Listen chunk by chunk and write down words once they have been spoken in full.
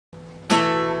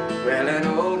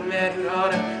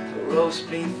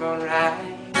spleen for a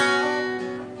ride.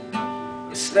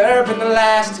 He's slurping the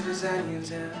last of his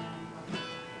onions out.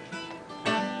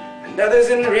 Another's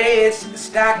enraged, the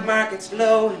stock market's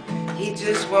low, and he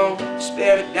just won't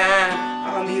spare a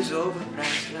dime on these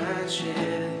overpriced lunches.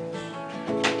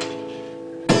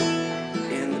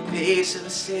 And the pace of the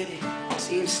city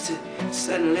seems to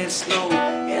suddenly slow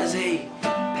as a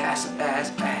passerby's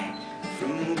back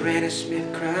from Granny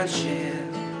Smith crunches.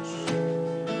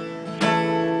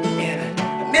 And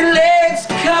a middle-aged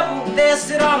couple, they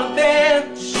sit on a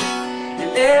bench,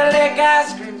 and they lick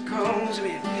ice cream cones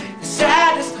with the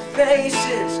saddest of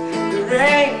faces. The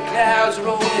rain clouds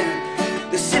roll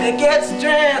in, the city gets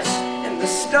drenched, and the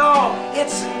storm,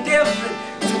 it's indifferent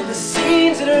to the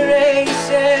scenes that are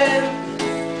racing.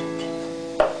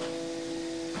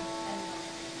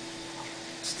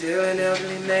 Still an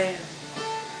elderly man,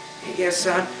 he gets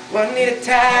on one knee to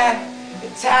tie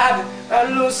a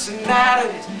loosened out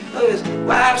of his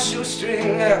wife's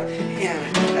shoestring up.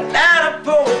 And a line of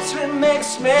poetry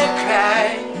makes me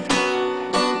cry.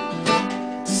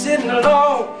 Sitting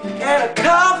alone in a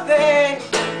coffee,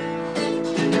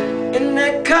 and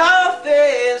that coffee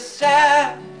is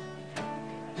sad.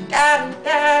 Dying,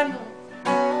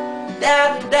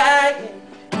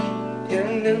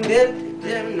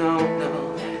 no.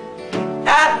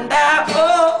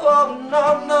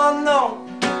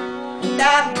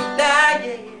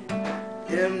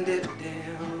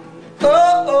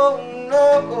 Oh, no,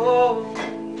 oh,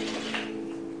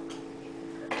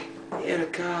 no, in a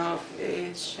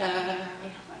coffee shop.